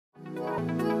Hey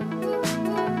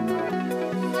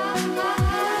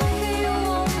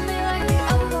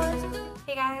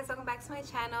guys, welcome back to my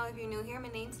channel. If you're new here, my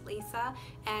name's Lisa,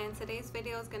 and today's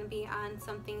video is going to be on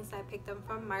some things that I picked up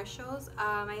from Marshall's.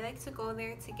 I like to go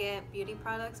there to get beauty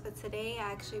products, but today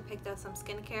I actually picked up some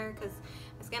skincare because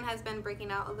my skin has been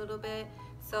breaking out a little bit,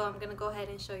 so I'm going to go ahead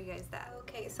and show you guys that.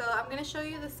 Okay, so I'm going to show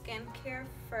you the skincare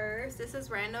first. This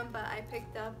is random, but I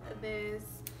picked up this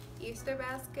Easter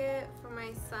basket for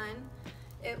my son.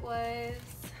 It was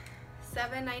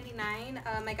 $7.99.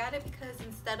 I got it because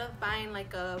instead of buying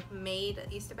like a made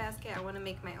Easter basket, I want to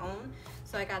make my own,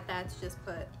 so I got that to just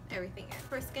put everything in.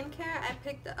 For skincare, I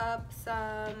picked up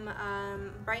some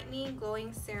brightening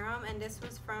glowing serum, and this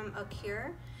was from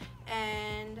ACURE.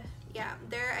 And yeah,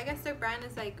 I guess their brand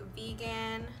is like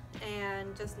vegan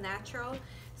and just natural,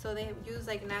 so they use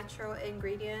like natural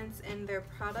ingredients in their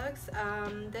products.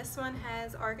 This one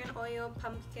has argan oil,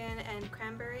 pumpkin, and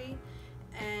cranberry,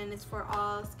 and it's for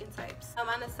all skin types.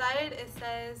 On the side it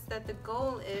says that the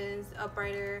goal is a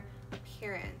brighter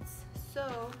appearance,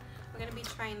 so we're gonna be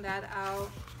trying that out.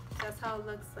 That's how it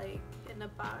looks like in the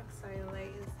box. Sorry, the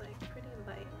light is like pretty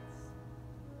light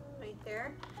right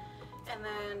there, and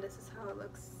then this is how it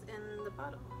looks in the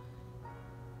bottle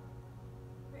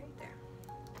right there.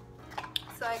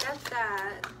 So I got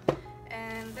that,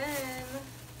 and then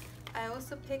I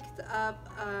also picked up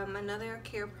another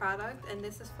ACURE product, and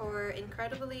this is for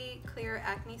incredibly clear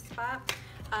acne spot.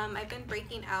 I've been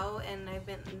breaking out, and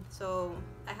so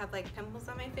I have like pimples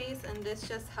on my face, and this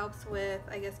just helps with,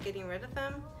 I guess, getting rid of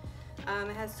them.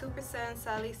 It has 2%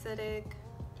 salicylic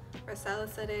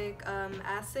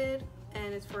acid,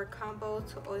 and it's for combo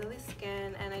to oily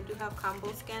skin, and I do have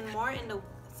combo skin. More in the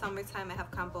summertime I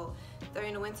have combo.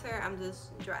 During the winter I'm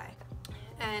just dry.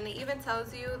 And it even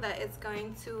tells you that it's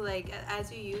going to, like,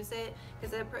 as you use it,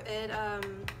 because it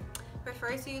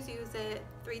prefers you to use it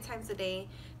 3 times a day.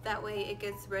 That way it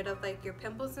gets rid of like your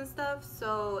pimples and stuff,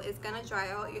 so it's gonna dry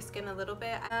out your skin a little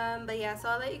bit. But yeah, so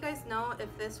I'll let you guys know if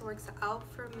this works out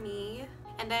for me.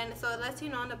 And then so it lets you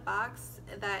know in the box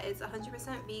that it's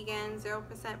 100% vegan,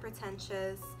 0%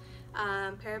 pretentious,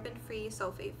 paraben free,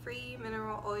 sulfate free,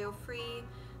 mineral oil free,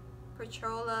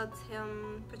 petrolatum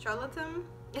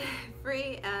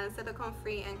free, silicone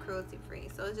free, and cruelty free.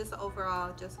 So it's just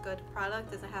overall just good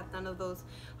product. Doesn't have none of those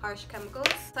harsh chemicals.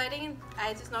 So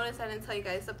I just noticed I didn't tell you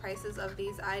guys the prices of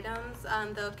these items.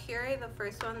 The ACURE, the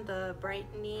first one, the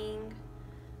brightening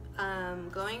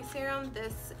glowing serum,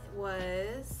 this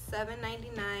was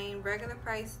 $7.99, regular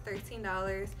price $13.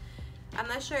 I'm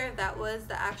not sure if that was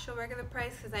the actual regular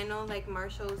price, because I know like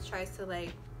Marshall's tries to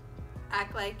like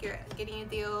act like you're getting a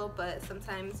deal, but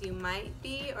sometimes you might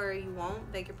be or you won't.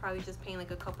 Like you're probably just paying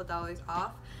like a couple dollars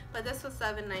off, but this was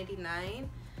 $7.99.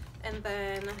 And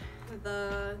then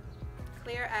the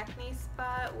clear acne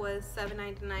spot was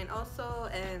 $7.99 also,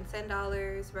 and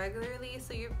 $10 regularly,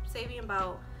 so you're saving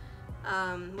about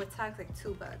with tax like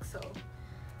 $2. So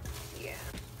yeah.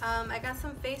 I got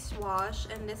some face wash,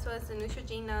 and this was the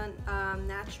Neutrogena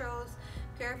Naturals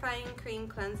Purifying Cream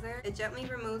Cleanser. It gently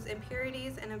removes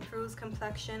impurities and improves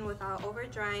complexion without over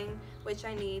drying, which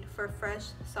I need for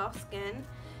fresh, soft skin.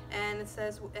 And it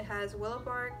says it has willow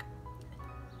bark,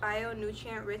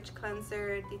 bio-nutrient rich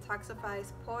cleanser,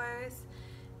 detoxifies pores.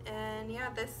 And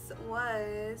yeah, this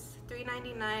was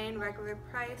 $3.99, regular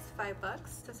price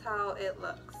 $5. This is how it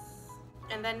looks.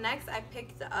 And then next I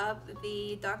picked up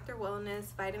the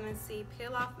Dr.Wellness Vitamin C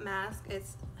Peel Off Mask. It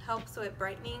helps with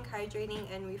brightening, hydrating,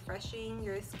 and refreshing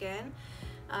your skin.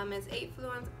 It's 8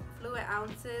 fluid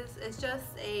ounces. It's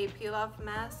just a peel off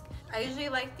mask. I usually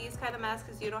like these kind of masks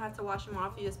because you don't have to wash them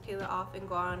off. You just peel it off and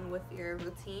go on with your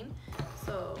routine.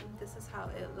 So this is how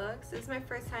it looks. This is my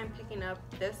first time picking up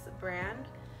this brand,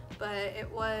 but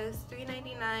it was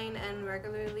 $3.99 and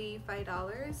regularly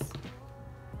 $5.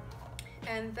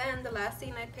 And then the last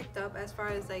thing I picked up as far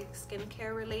as like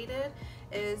skincare related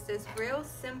is this real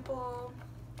simple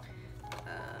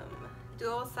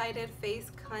dual-sided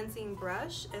face cleansing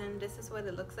brush, and this is what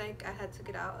it looks like. I had took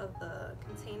it out of the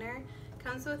container. It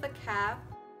comes with a cap.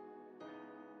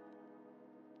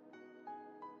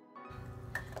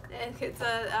 It's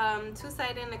a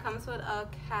two-sided, and it comes with a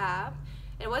cap.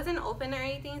 It wasn't open or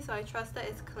anything, so I trust that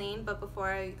it's clean, but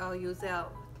before I'll use it,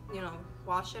 I'll, you know,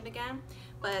 wash it again.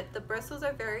 But the bristles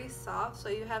are very soft, so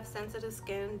you have sensitive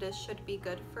skin, this should be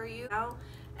good for you now.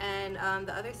 And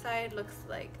the other side looks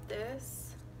like this.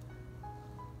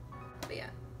 But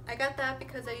yeah, I got that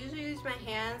because I usually use my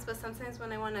hands, but sometimes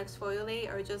when I want to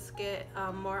exfoliate or just get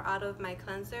more out of my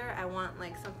cleanser, I want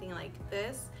like something like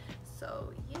this.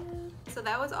 So yeah, So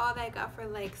that was all that I got for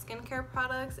like skincare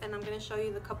products, and I'm gonna show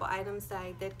you the couple items that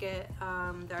I did get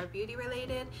that are beauty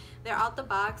related. They're out the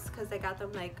box because I got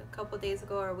them like a couple days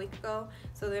ago or a week ago,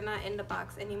 so they're not in the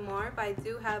box anymore, but I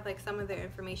do have like some of their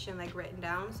information like written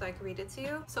down so I can read it to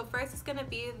you. So first it's gonna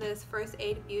be this First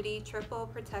Aid Beauty Triple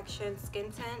Protection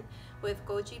Skin Tint with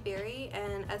goji berry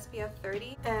and SPF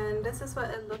 30, and this is what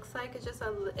it looks like. It's just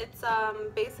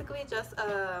basically just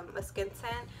a skin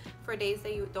tint for days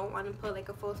that you don't want to put like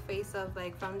a full face of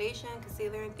like foundation,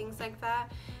 concealer, and things like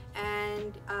that.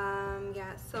 And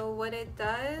yeah, so what it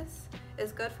does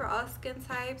is good for all skin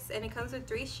types, and it comes with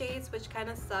 3 shades, which kind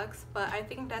of sucks, but I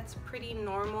think that's pretty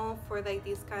normal for like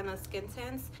these kind of skin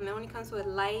tints. And it only comes with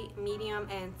light, medium,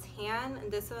 and tan,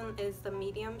 and this one is the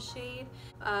medium shade,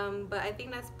 but I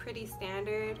think that's pretty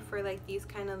standard for like these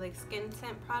kind of like skin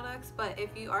tint products. But if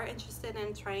you are interested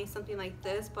in trying something like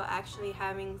this but actually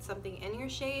having something in your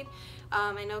shade,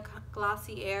 I know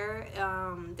Glossy Air,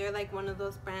 they're like one of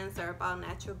those brands that are about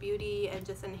natural beauty and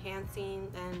just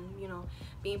enhancing and, you know,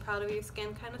 being proud of your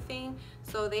skin kind of thing.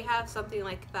 So they have something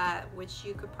like that which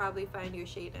you could probably find your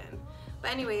shade in.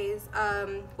 But anyways,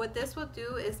 what this will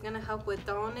do is going to help with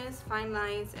dullness, fine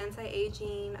lines,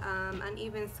 anti-aging,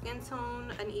 uneven skin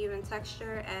tone, uneven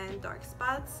texture, and dark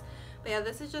spots. But yeah,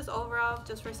 this is just overall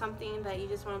just for something that you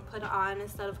just want to put on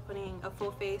instead of putting a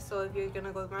full face, so if you're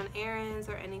gonna go run errands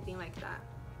or anything like that.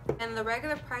 And the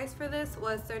regular price for this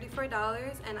was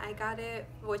 $34, and I got it,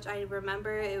 which I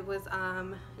remember it was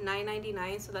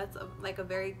 $9.99, so that's like a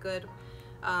very good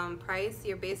price.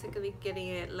 You're basically getting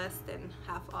it less than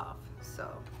half off, so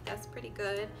that's pretty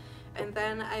good. And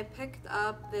then I picked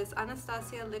up this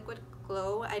Anastasia Liquid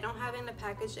Glow. I don't have it in the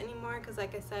package anymore because,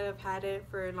 like I said, I've had it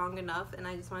for long enough and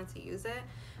I just wanted to use it.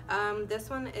 This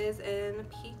one is in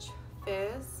Peach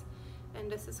Fizz,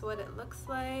 and this is what it looks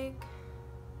like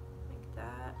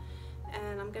that.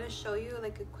 And I'm gonna show you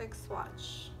like a quick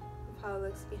swatch of how it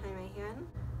looks behind my hand,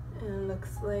 and it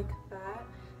looks like that.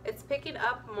 It's picking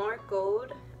up more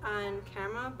gold on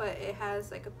camera, but it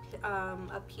has like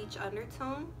a peach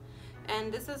undertone.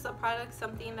 And this is a product,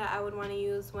 something that I would want to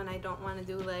use when I don't want to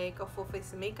do like a full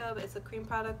face of makeup. It's a cream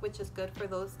product, which is good for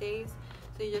those days.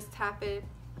 So you just tap it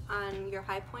on your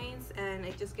high points and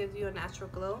it just gives you a natural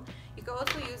glow. You can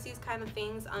also use these kind of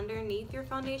things underneath your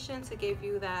foundation to give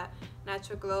you that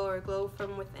natural glow or glow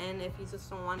from within if you just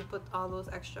don't want to put all those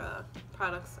extra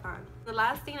products on. The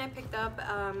last thing I picked up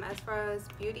as far as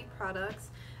beauty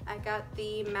products, I got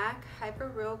the MAC Hyper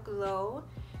Real Glow,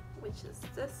 which is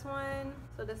this one.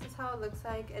 So this is how it looks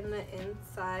like in the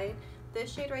inside.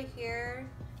 This shade right here,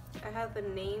 I have the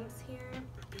names here.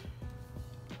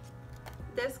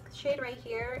 This shade right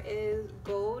here is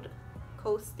Gold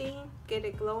Coasting, Get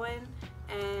It Glowin',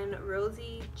 and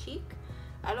Rosy Cheek.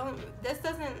 This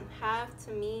doesn't have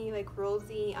to me like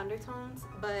rosy undertones,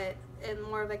 but in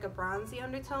more like a bronzy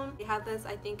undertone. They have this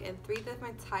I think in 3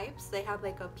 different types. They have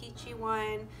like a peachy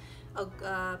one,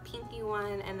 a pinky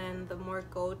one, and then the more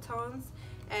gold tones.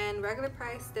 And regular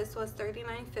price, this was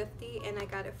 $39.50, and I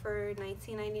got it for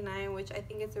 $19.99, which I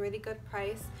think is a really good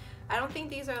price. I don't think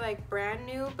these are like brand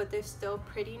new, but they're still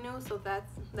pretty new, so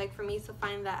that's like, for me to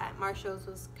find that at Marshall's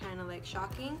was kind of like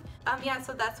shocking. Yeah,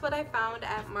 so that's what I found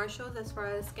at Marshall's as far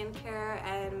as skincare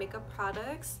and makeup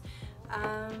products.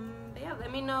 But yeah,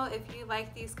 let me know if you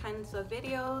like these kinds of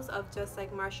videos of just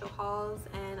like Marshall hauls,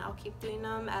 and I'll keep doing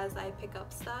them as I pick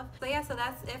up stuff. So yeah, so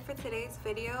that's it for today's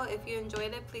video. If you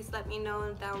enjoyed it, please let me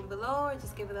know down below or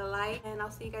just give it a like, and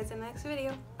I'll see you guys in the next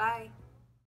video. Bye.